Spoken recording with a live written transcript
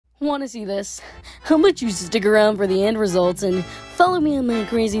Want to see this? How about you stick around for the end results and follow me on my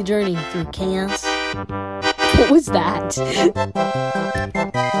crazy journey through chaos? What was that?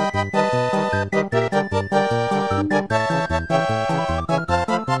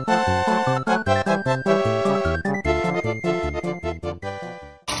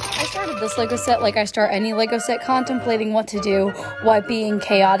 I started this Lego set like I start any Lego set, contemplating what to do while being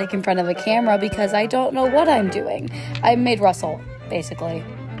chaotic in front of a camera because I don't know what I'm doing. I made Russell, basically.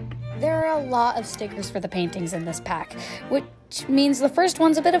 There are a lot of stickers for the paintings in this pack, which means the first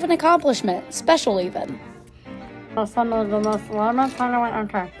one's a bit of an accomplishment, special even. Some of the most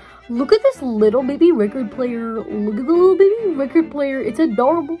okay. Look at this little baby record player. Look at the little baby record player. It's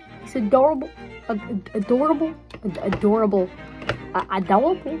adorable. It's adorable. Adorable. Adorable.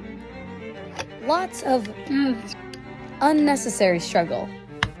 Adorable. Lots of unnecessary struggle.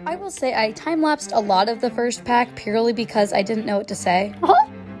 I will say I time-lapsed a lot of the first pack purely because I didn't know what to say.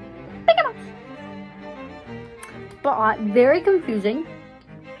 But very confusing.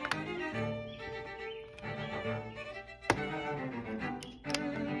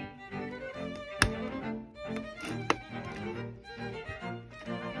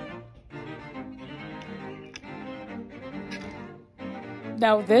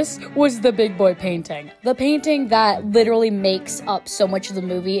 Now this was the big boy painting. The painting that literally makes up so much of the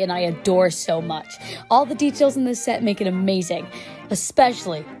movie and I adore so much. All the details in this set make it amazing.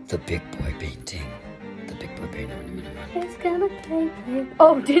 Especially the big boy painting. The big boy painting. It's gonna take you.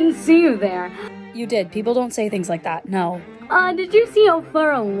 Oh, didn't see you there. You did. People don't say things like that. No. Did you see how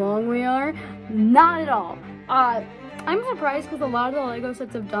far along we are? Not at all. I'm surprised because a lot of the Lego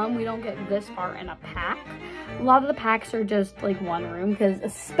sets I've done, we don't get this far in a pack. A lot of the packs are just like one room, because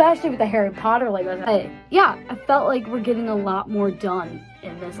especially with the Harry Potter Legos, yeah, I felt like we're getting a lot more done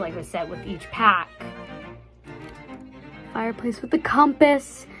in this Lego set with each pack. Fireplace with the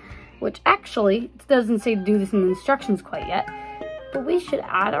compass, which actually, it doesn't say to do this in the instructions quite yet, but we should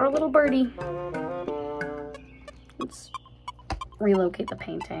add our little birdie. Let's relocate the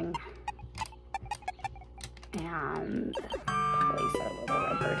painting. And place our little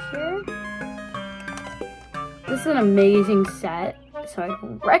red bird here. This is an amazing set, so I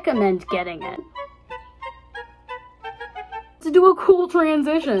recommend getting it. To do a cool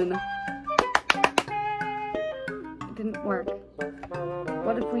transition. It didn't work.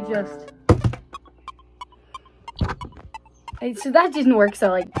 What if we just... So that didn't work, so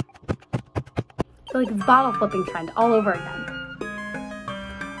like it's bottle flipping trend all over again.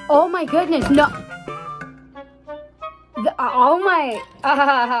 Oh my goodness, no! Oh my,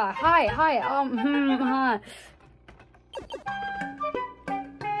 hi, hi.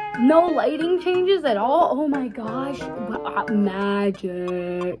 No lighting changes at all? Oh my gosh,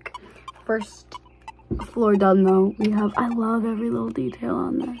 magic. First floor done though. I love every little detail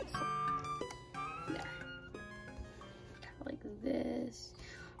on this. There. Like this.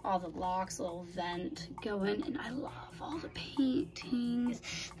 All the locks, little vent going, and I love all the paintings.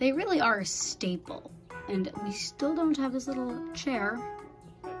 They really are a staple. And we still don't have this little chair.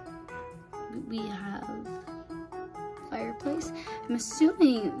 We have fireplace. I'm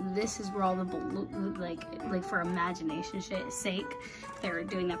assuming this is where all the balloons, like for imagination's sake, they're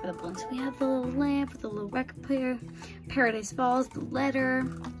doing that for the balloons. We have the little lamp with the little record player, Paradise Falls, the letter,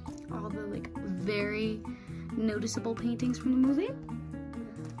 all the like very noticeable paintings from the movie.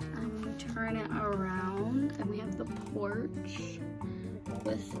 I'm gonna turn it around, and we have the porch.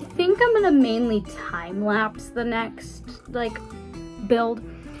 I think I'm gonna mainly time lapse the next like build,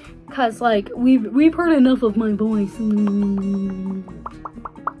 cause like we've heard enough of my voice.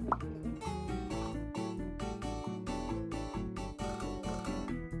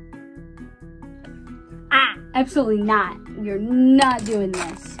 Absolutely not. You're not doing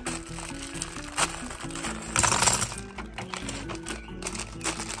this.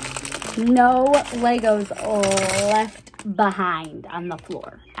 No Legos left behind on the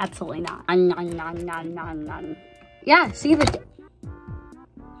floor. Absolutely not. Yeah, see the...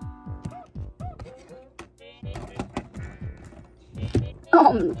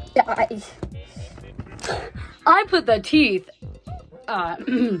 Oh, guys. I put the teeth...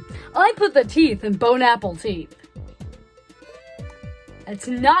 I put the teeth in bone apple teeth. It's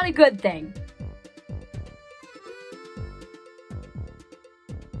not a good thing.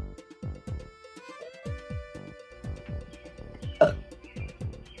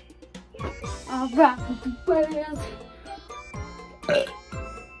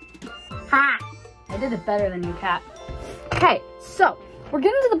 Ha! I did it better than you, cat. Okay, so we're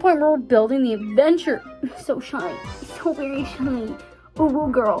getting to the point where we're building the adventure. So shiny, so very shiny. Ooh,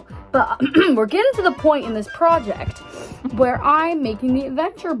 girl. But we're getting to the point in this project where I'm making the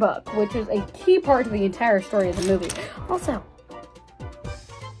adventure book, which is a key part of the entire story of the movie. Also,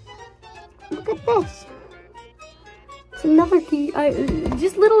 look at this. It's another key,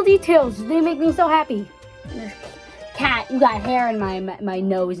 just little details. They make me so happy. Cat, you got hair in my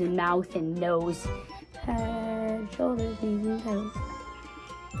nose and mouth and nose. Head, shoulders, knees and toes.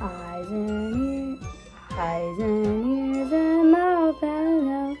 Eyes and ears and mouth and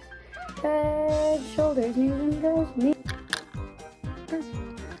nose. Head, shoulders, knees and toes.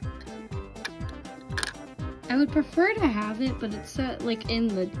 I would prefer to have it, but it's set like in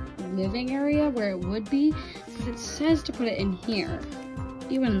the living area where it would be, because it says to put it in here.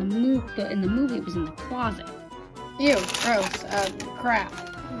 Even in the movie, it was in the closet. Ew, gross, crap.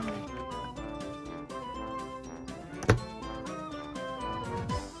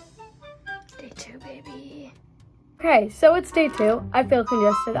 Day 2, baby. Okay, so it's day 2. I feel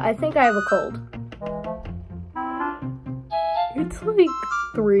congested. I think I have a cold. It's like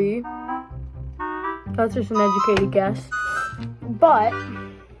 3. That's just an educated guess. But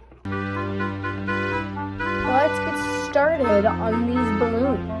let's get started on these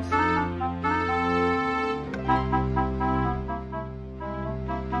balloons.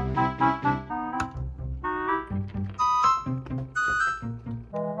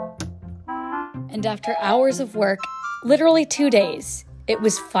 And after hours of work, literally 2 days, it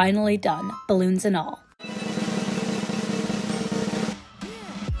was finally done, balloons and all.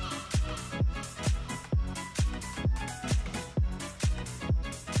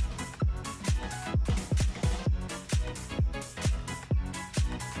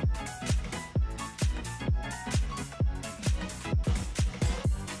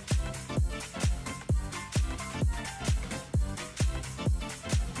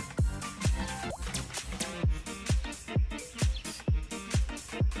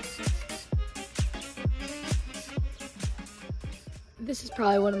 This is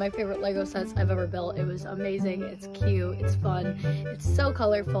probably one of my favorite Lego sets I've ever built. It was amazing, it's cute, it's fun, it's so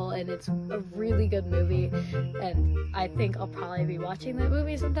colorful, and it's a really good movie. And I think I'll probably be watching that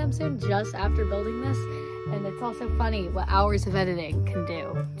movie sometime soon, just after building this. And it's also funny what hours of editing can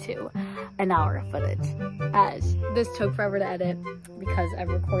do to an hour of footage. As this took forever to edit because I'm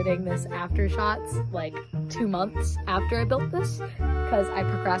recording this after shots like 2 months after I built this because I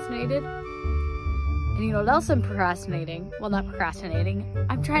procrastinated. And you know what else I'm procrastinating? Well, not procrastinating.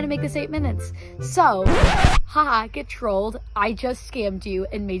 I'm trying to make this 8 minutes. So, haha, get trolled. I just scammed you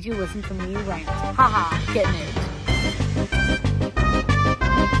and made you listen to me rant. Haha, get nude.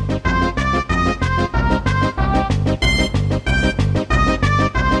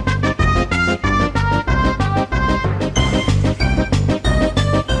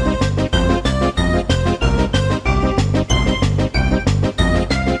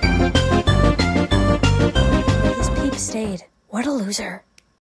 What a loser.